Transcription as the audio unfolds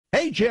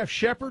Hey, Jeff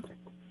Sheppard.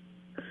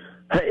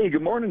 Hey,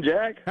 good morning,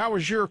 Jack. How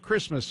was your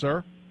Christmas,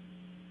 sir?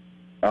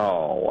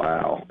 Oh,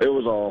 wow. It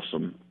was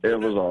awesome. It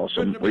was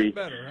awesome. Couldn't have been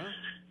better,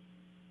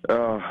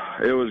 huh?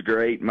 It was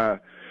great. My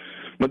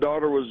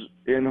daughter was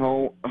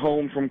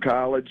home from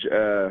college.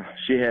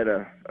 She had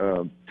a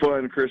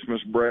fun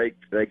Christmas break.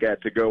 They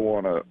got to go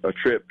on a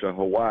trip to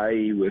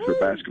Hawaii with her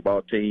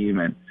basketball team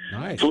and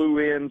Nice. flew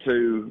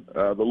into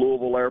the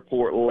Louisville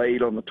airport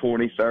late on the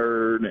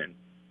 23rd, and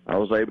I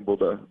was able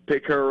to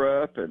pick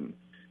her up and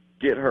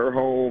get her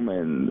home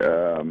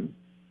and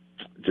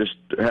just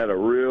had a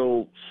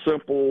real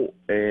simple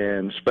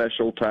and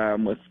special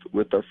time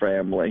with their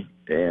family.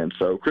 And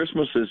so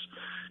Christmas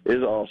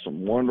is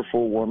awesome.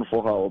 Wonderful,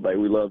 wonderful holiday.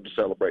 We love to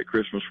celebrate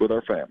Christmas with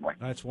our family.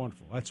 That's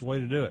wonderful. That's the way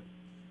to do it.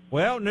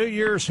 Well, New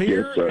Year's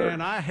here, Yes, sir.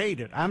 and I hate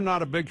it. I'm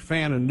not a big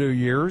fan of New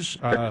Year's.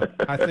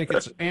 I think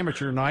it's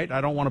amateur night.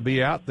 I don't want to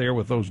be out there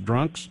with those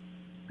drunks,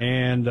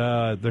 and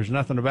there's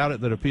nothing about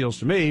it that appeals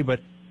to me, but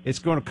it's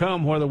going to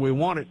come whether we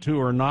want it to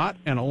or not,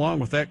 and along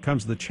with that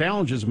comes the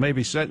challenges of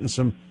maybe setting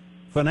some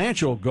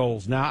financial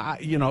goals. Now,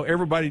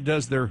 everybody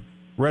does their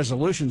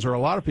resolutions, or a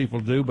lot of people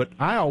do, but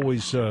I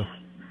always,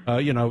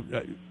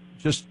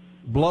 just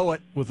blow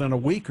it within a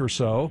week or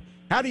so.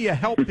 How do you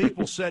help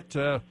people set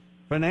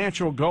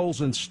financial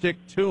goals and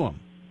stick to them?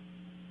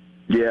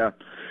 Yeah.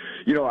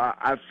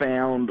 I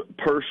found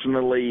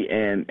personally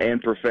and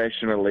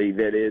professionally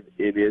that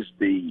it is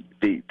the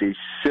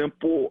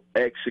simple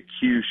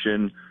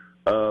execution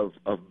of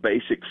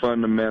basic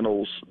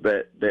fundamentals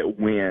that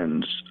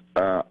wins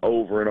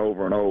over and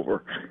over and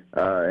over.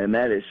 And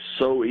that is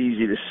so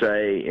easy to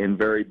say and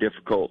very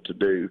difficult to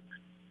do.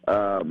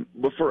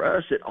 But for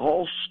us, it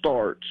all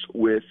starts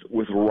with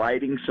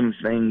writing some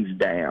things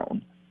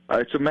down.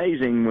 It's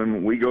amazing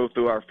when we go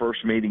through our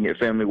first meeting at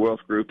Family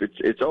Wealth Group.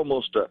 It's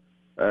almost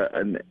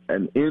an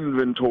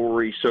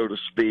inventory, so to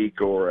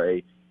speak, or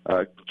a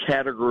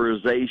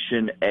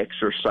categorization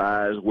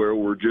exercise where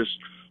we're just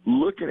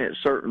looking at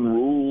certain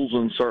rules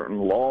and certain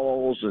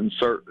laws and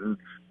certain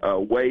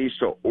ways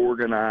to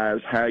organize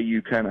how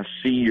you kind of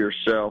see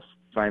yourself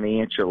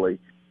financially.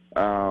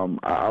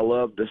 I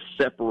love to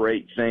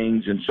separate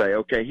things and say,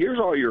 okay, here's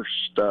all your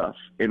stuff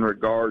in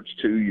regards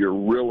to your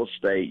real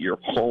estate, your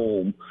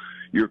home,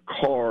 your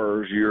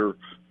cars, your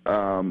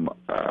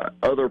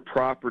other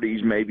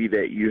properties maybe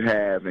that you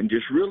have, and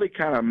just really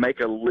kind of make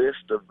a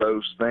list of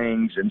those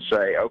things and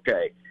say,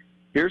 okay,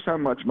 here's how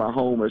much my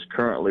home is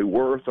currently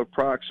worth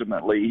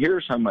approximately.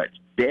 Here's how much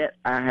debt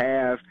I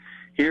have.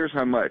 Here's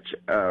how much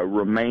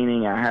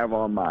remaining I have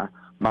on my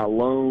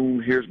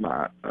loan. Here's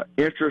my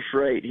interest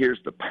rate. Here's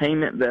the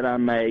payment that I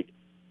make.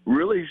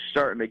 Really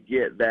starting to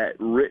get that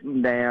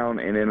written down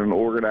and in an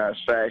organized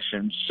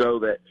fashion so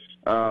that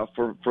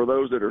for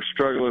those that are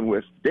struggling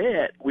with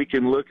debt, we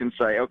can look and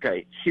say,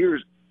 okay,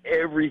 here's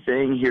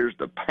everything. Here's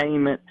the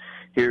payment.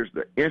 Here's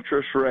the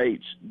interest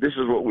rates. This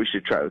is what we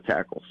should try to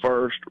tackle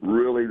first,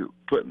 really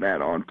putting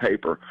that on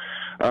paper.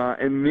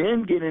 And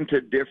then get into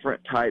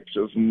different types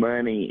of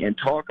money and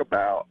talk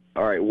about,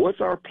 all right,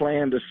 what's our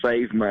plan to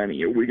save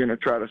money? Are we going to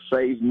try to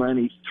save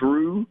money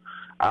through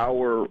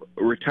our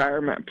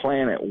retirement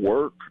plan at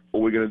work?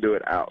 Are we going to do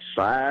it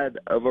outside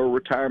of a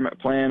retirement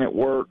plan at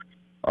work?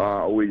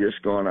 Are we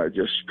just going to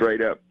just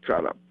straight up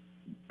try to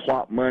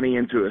plop money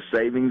into a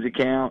savings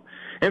account?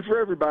 And for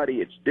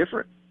everybody, it's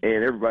different,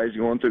 and everybody's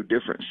going through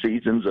different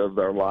seasons of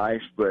their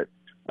life. But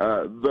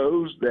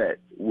those that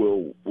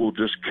will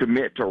just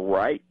commit to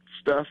write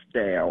stuff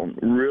down,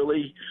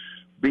 really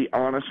be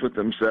honest with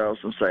themselves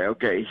and say,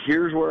 okay,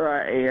 here's where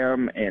I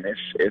am, and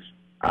if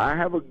I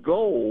have a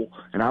goal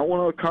and I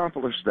want to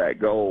accomplish that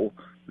goal,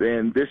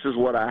 then this is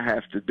what I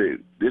have to do.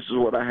 This is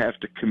what I have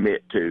to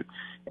commit to.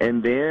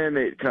 And then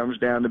it comes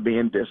down to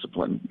being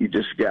disciplined. You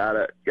just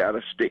gotta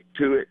stick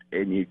to it,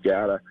 and you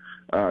gotta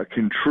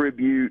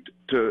contribute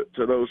to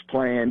those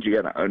plans. You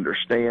gotta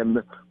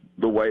understand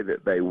the way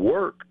that they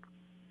work.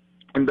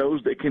 And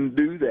those that can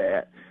do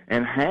that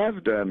and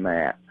have done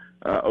that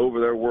over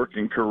their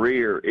working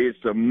career,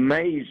 it's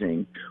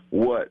amazing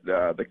what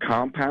the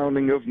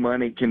compounding of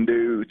money can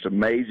do. It's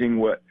amazing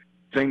what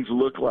things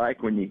look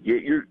like when you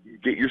get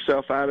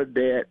yourself out of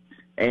debt.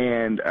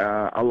 And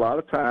a lot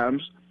of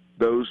times,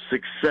 those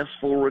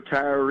successful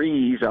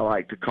retirees, I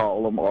like to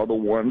call them, are the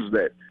ones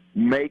that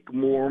make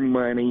more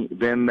money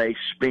than they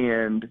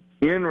spend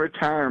in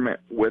retirement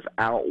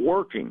without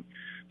working.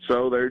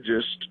 So their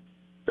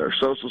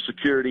Social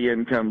Security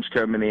income's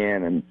coming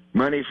in, and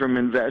money from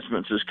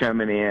investments is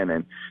coming in,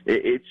 and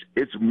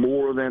it's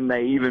more than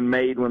they even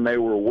made when they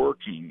were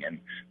working. And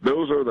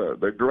those are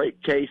the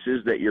great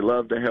cases that you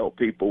love to help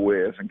people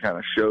with and kind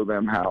of show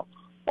them how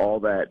all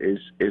that is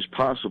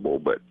possible.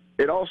 But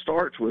it all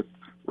starts with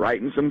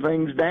writing some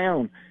things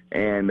down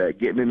and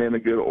getting it in a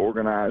good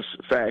organized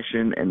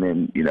fashion, and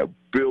then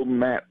building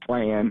that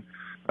plan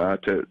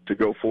to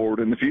go forward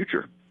in the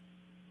future.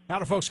 How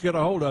do folks get a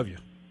hold of you?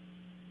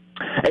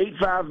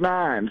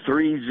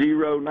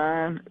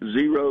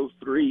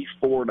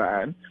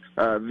 859-309-0349.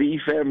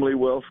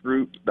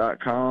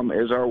 TheFamilyWealthGroup.com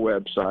is our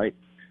website.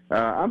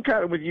 I'm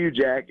kind of with you,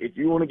 Jack. If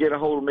you want to get a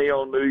hold of me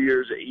on New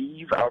Year's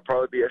Eve, I'll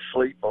probably be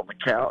asleep on the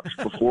couch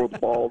before the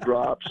ball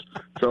drops.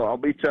 So I'll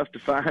be tough to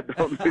find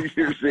on New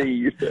Year's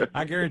Eve.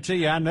 I guarantee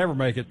you, I never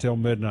make it till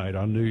midnight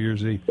on New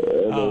Year's Eve. I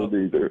don't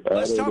either.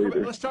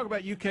 Let's talk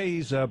about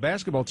UK's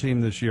basketball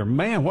team this year.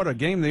 Man, what a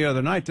game the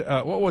other night!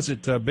 What was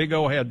it? Big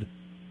O had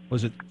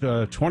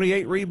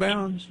 28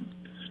 rebounds.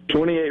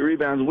 28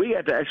 rebounds. We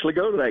had to actually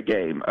go to that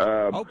game.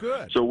 Oh,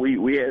 good. So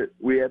we had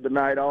the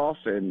night off,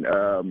 and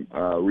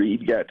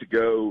Reed got to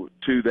go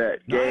to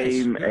that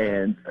game,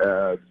 and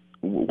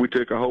we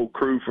took a whole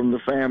crew from the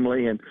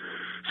family, and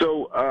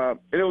so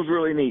and it was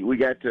really neat. We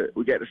got to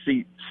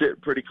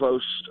sit pretty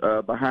close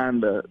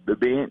behind the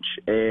bench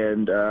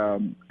and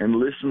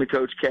listen to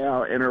Coach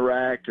Cal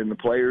interact and the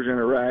players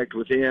interact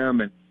with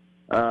him,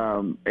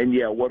 and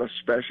yeah, what a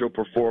special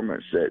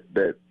performance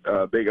that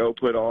Big O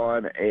put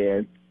on.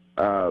 And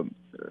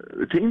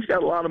the team's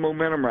got a lot of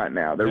momentum right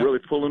now. They're really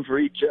pulling for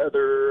each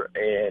other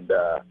and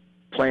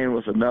playing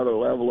with another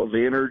level of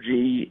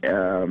energy,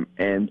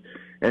 and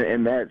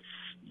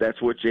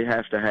that's what you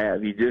have to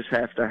have. You just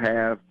have to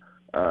have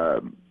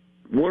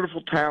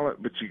wonderful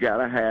talent, but you got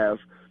to have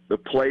the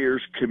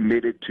players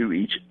committed to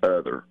each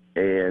other,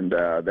 and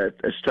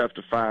that's tough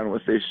to find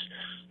with this.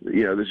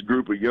 This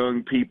group of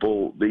young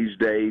people these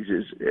days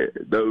is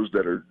those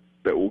that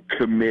will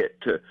commit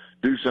to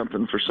do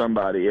something for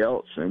somebody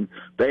else, and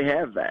they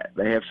have that.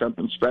 They have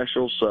something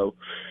special. So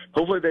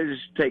hopefully they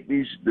just take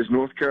this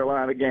North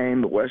Carolina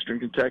game, the Western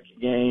Kentucky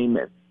game,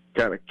 and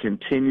kind of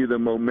continue the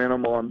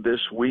momentum on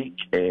this week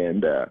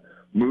and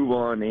move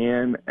on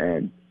in.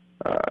 And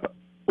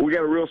we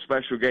got a real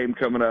special game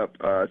coming up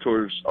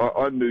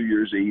on New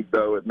Year's Eve,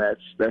 though, and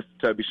that's the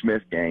Tubby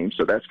Smith game.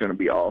 So that's going to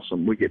be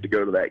awesome. We get to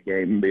go to that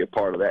game and be a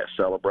part of that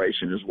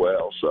celebration as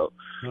well. So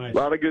nice. A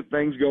lot of good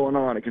things going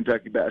on in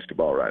Kentucky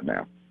basketball right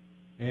now.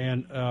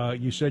 And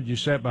you said you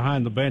sat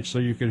behind the bench so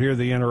you could hear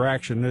the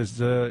interaction.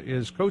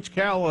 Is Coach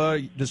Cal,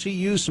 does he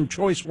use some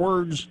choice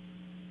words?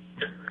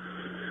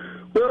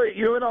 Well,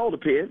 it all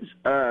depends.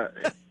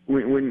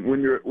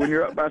 When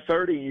you're up by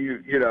 30,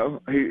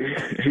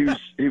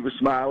 he was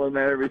smiling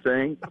at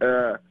everything.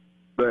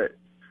 But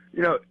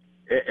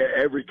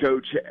every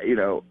coach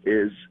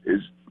is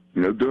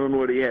doing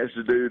what he has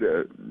to do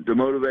to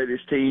motivate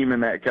his team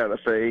and that kind of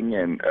thing.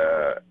 And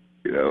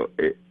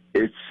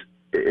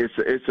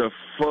it's a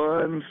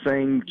fun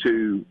thing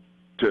to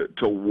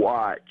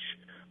watch.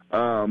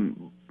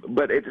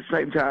 But at the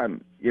same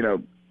time, you're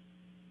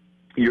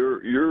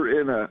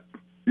in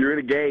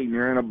a game,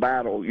 you're in a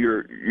battle,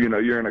 you're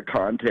in a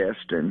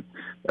contest, and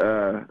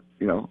a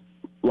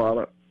lot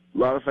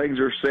of things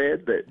are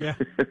said that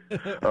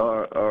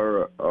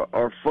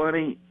are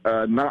funny,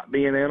 not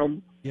being in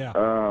them. Yeah.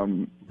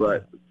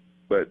 But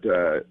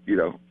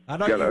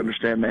got to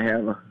understand they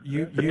have a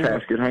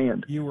task at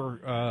hand. You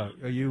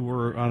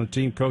were on a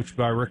team coached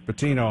by Rick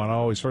Pitino, and I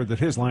always heard that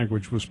his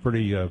language was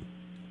pretty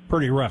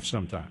rough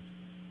sometimes.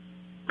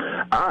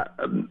 I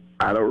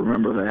don't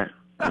remember that.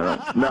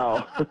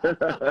 No.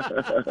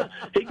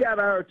 He got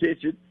our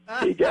attention.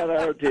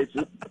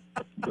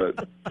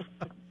 But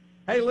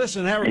hey,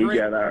 listen, have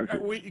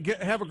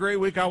a great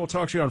week. I will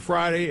talk to you on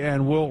Friday,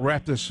 and we'll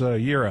wrap this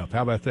year up.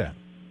 How about that?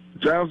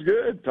 Sounds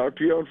good. Talk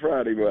to you on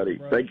Friday, buddy.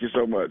 Thank you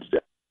so much, Jack.